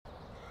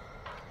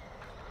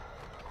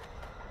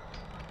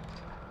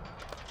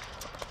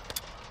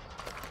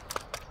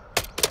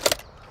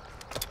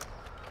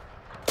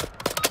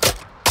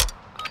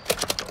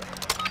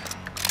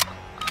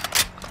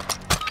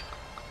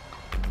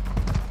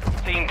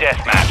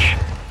deathmatch.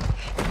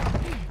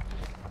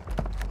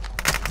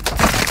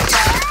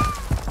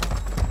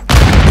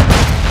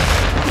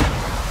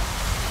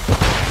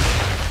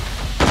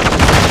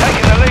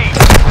 Taking the lead.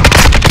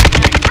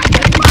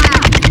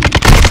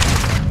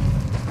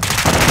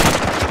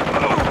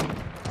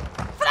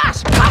 Flash!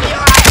 Cover your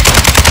eyes!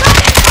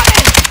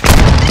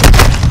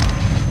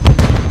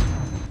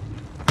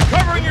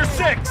 Covering your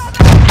six!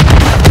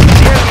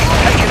 The enemy's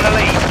taking the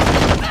lead.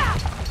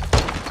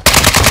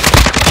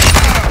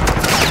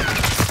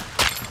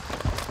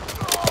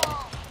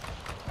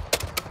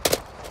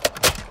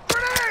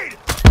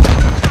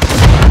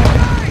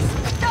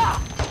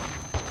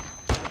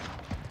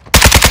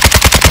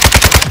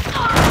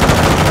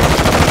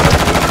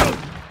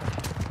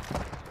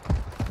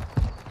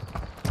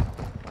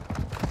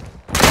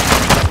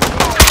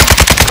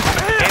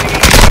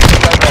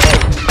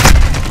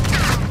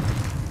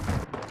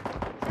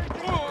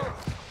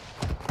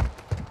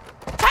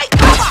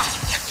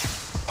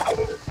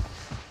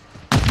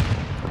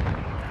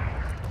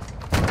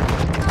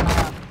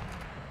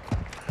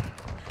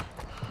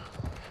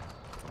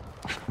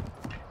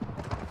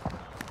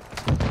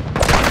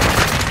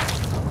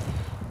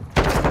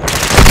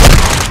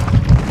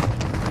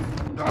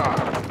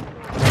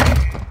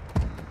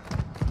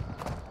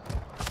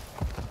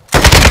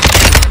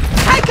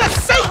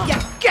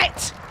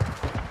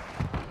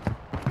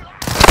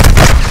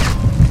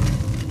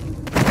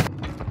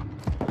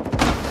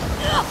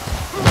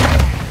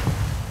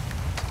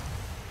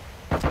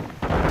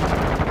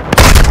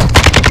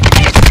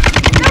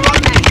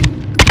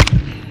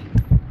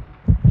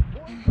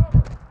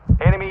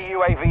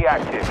 UAV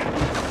active.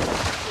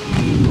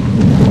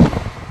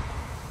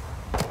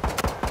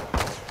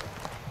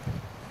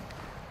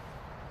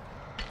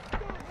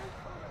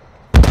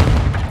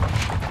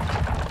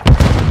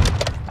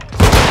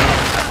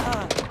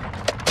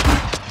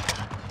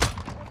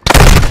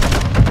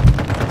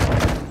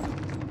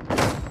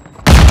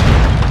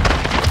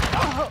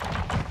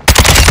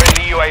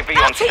 Friendly UAV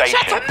on station. Teach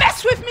her to mess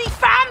with me,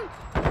 fam!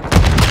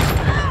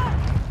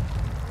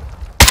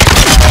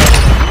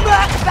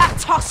 Murk that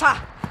tosser!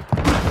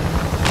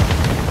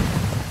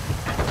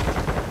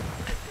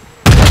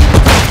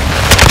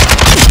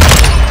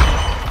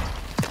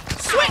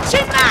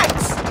 Switching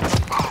mags!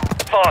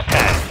 Fast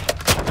hands.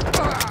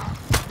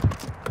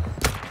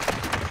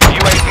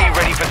 UAV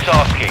ready for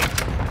tasking.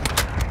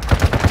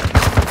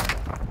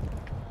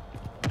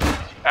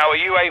 Our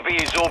UAV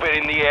is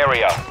orbiting the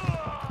area.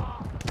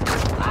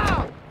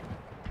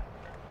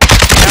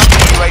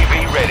 Counter UAV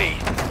ready.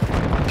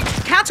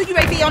 Counter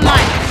UAV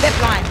online.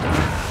 Left line.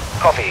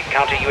 Copy.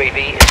 Counter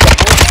UAV is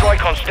full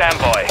strike on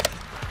standby.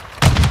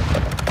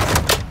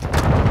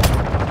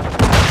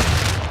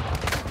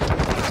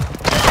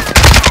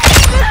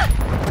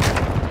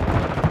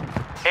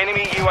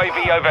 Enemy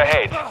UAV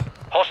overhead.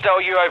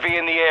 Hostile UAV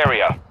in the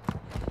area.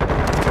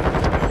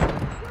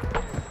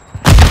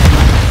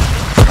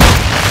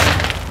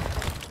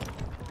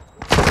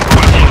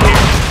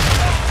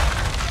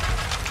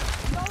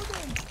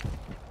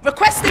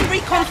 Requesting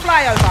recon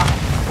flyover.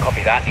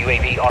 Copy that.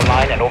 UAV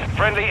online and off.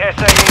 Friendly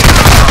SAE.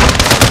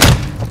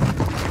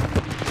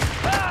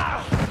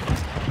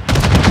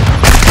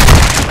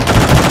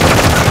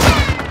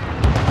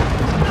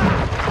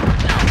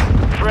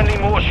 Friendly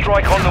mortar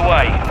strike on the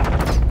way.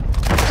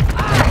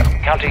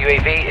 Counter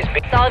UAV is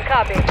big. Solid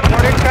copy.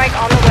 Mortar strike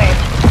on the way.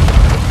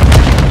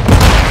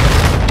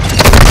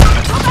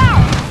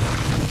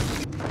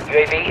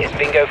 UAV is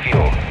bingo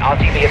fuel.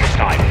 RTV at this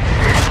time.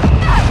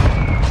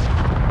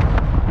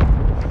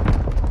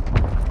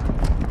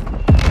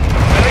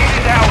 The lead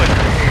is ours.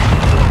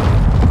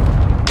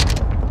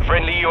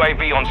 Friendly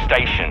UAV on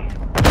station.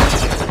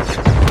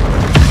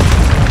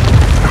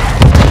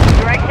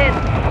 Direct hit.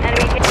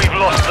 Enemy hit. We've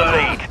lost the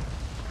lead.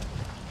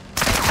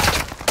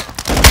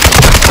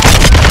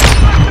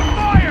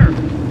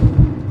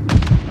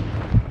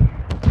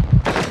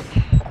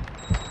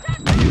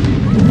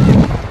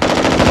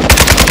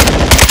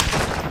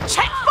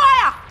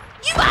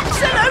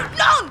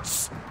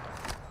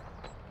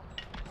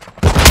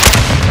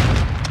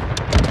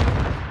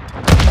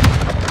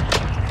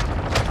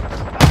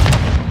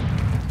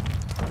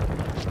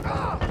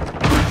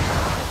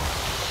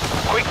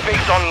 Quick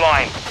fix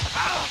online.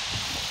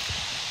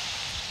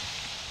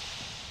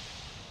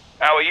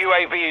 Our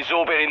UAV is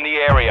orbiting the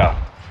area.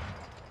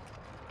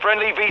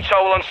 Friendly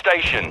VTOL on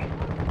station.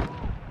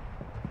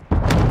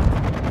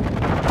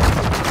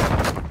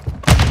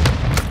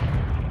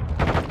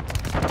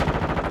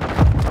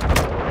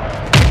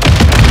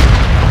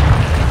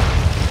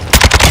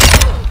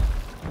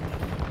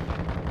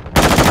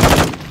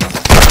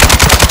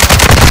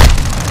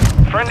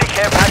 Friendly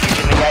care package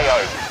in the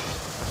AO.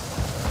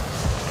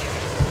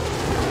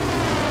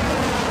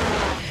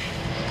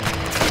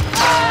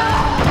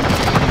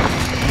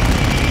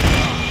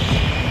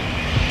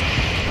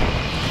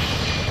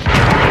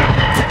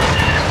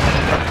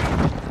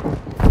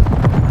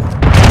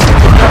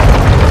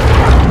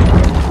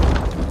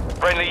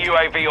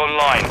 UAV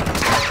online.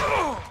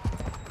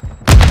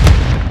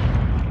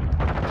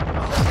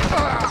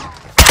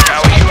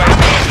 Our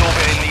UAV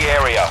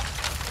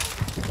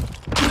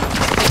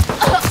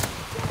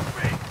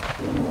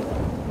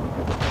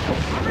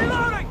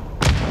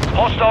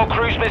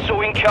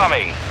missile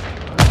incoming. You're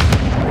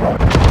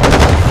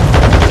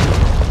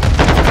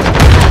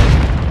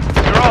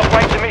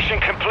halfway to mission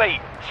complete.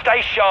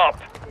 Stay sharp.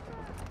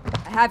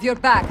 I have your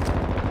back.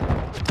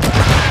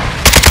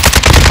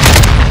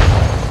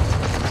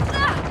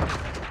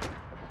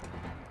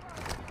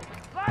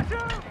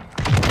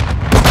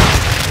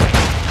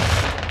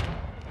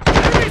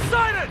 Enemy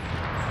sighted!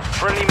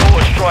 Friendly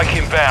mortar strike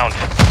inbound.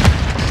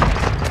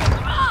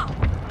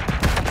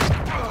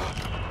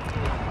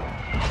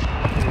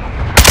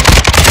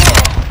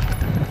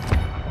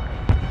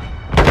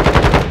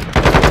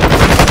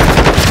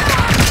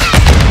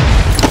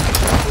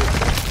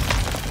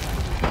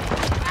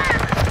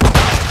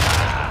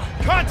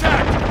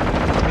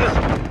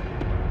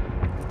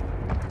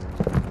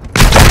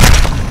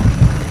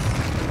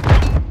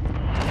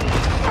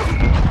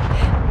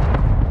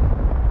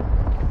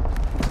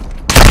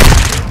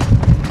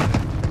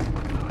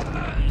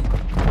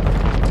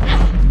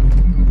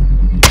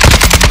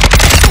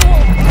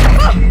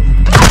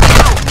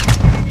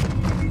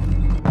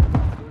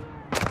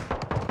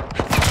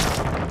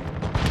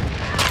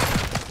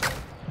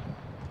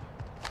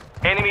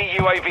 Enemy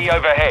UAV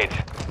overhead.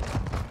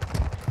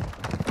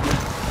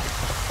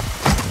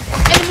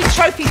 Enemy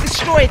trophy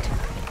destroyed.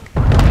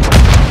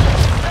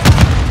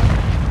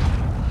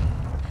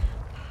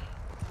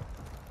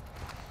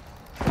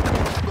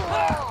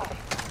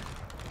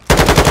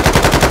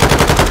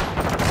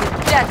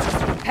 Debt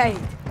is repaid.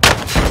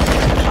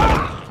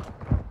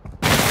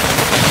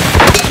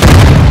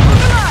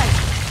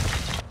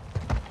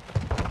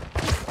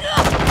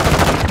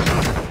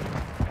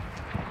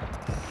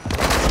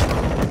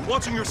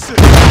 Watching your six.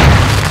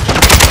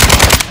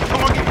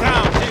 Target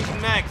down,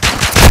 taking next.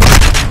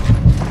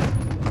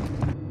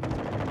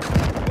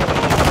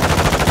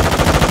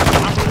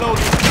 I'm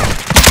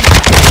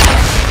reloading.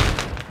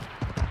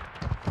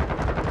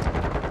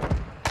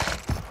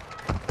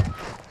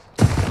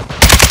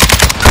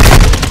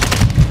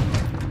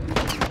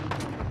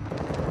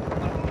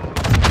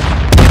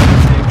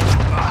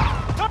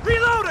 I'm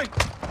reloading!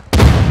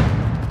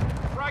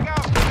 Frag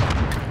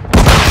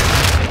out!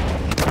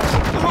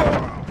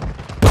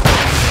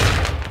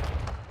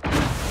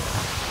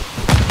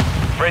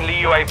 Friendly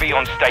UAV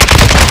on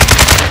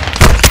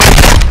station.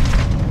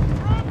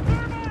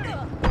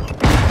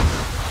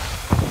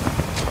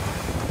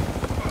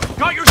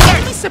 Got your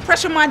Enemy six!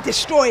 suppression mine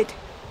destroyed.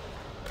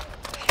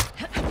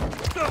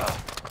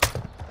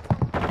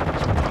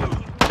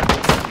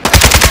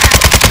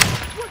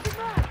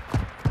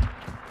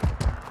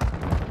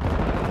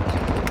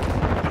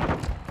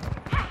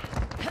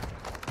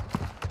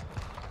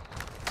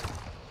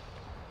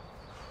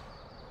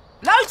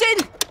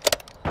 Loading!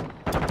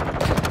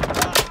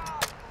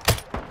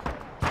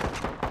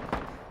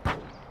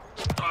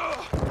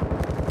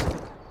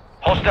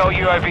 Hostile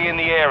UAV in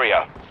the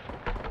area.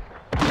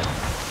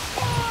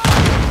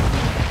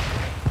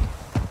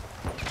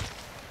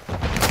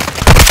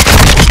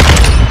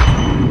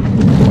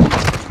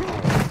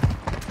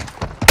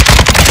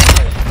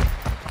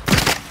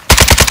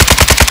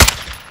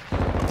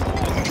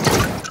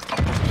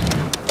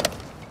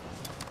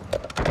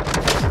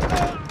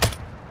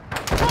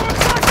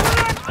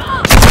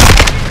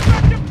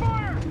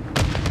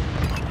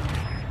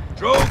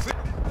 Drove it.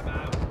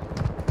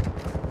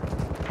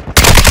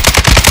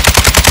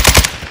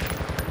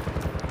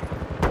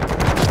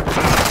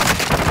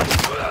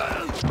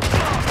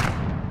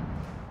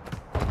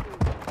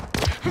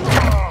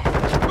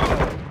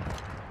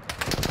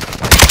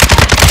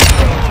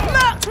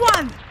 Marked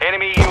one!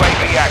 Enemy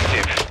UAV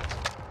active.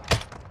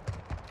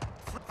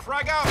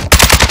 Frag out!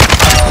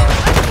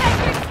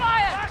 Taking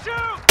fire!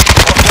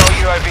 Hostile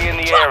UAV in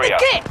the Drop area.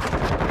 the kick!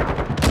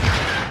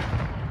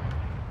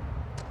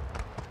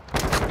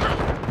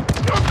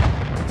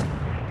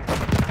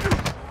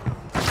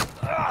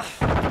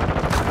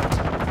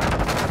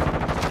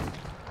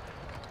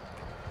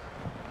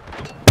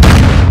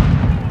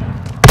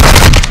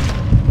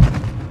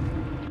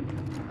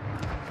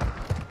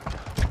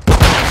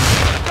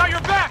 Got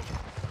your back!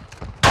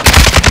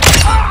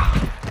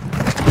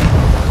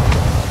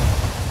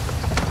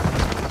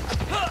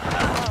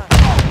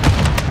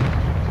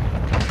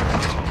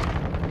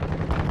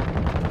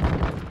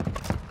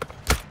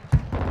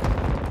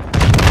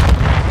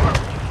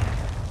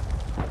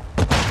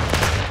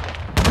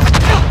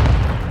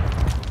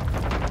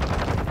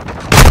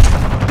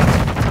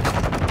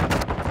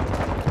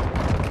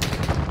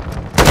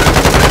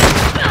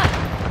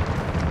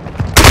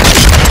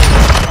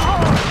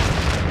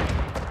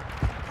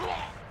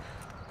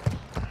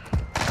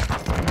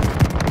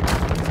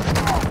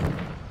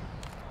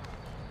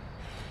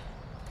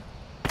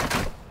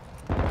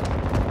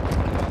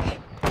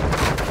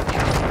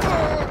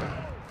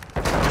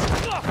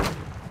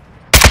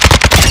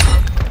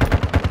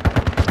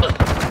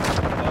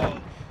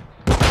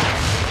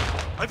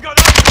 I've got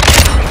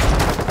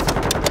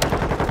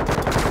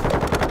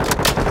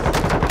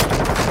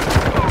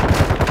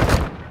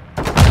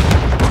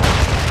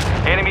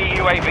Enemy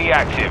UAV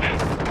active.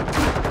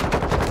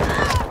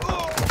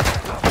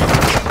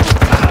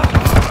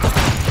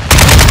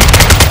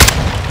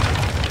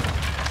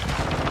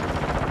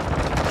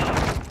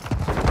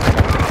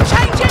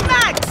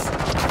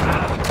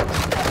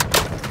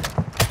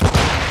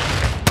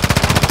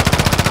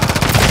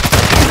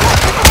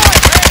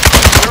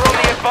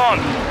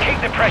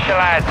 pressure,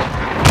 lads.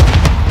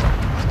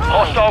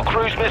 Hostile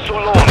cruise missile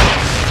launched.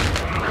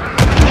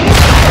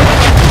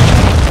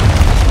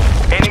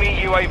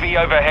 Enemy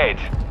UAV overhead.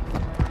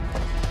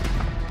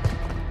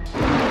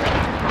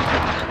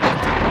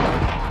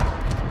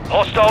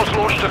 Hostiles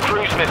launched a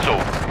cruise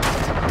missile.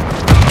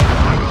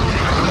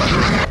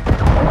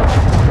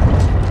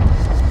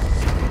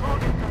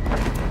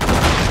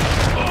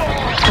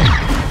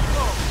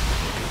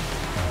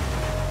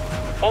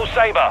 All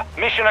Sabre,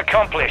 mission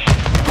accomplished.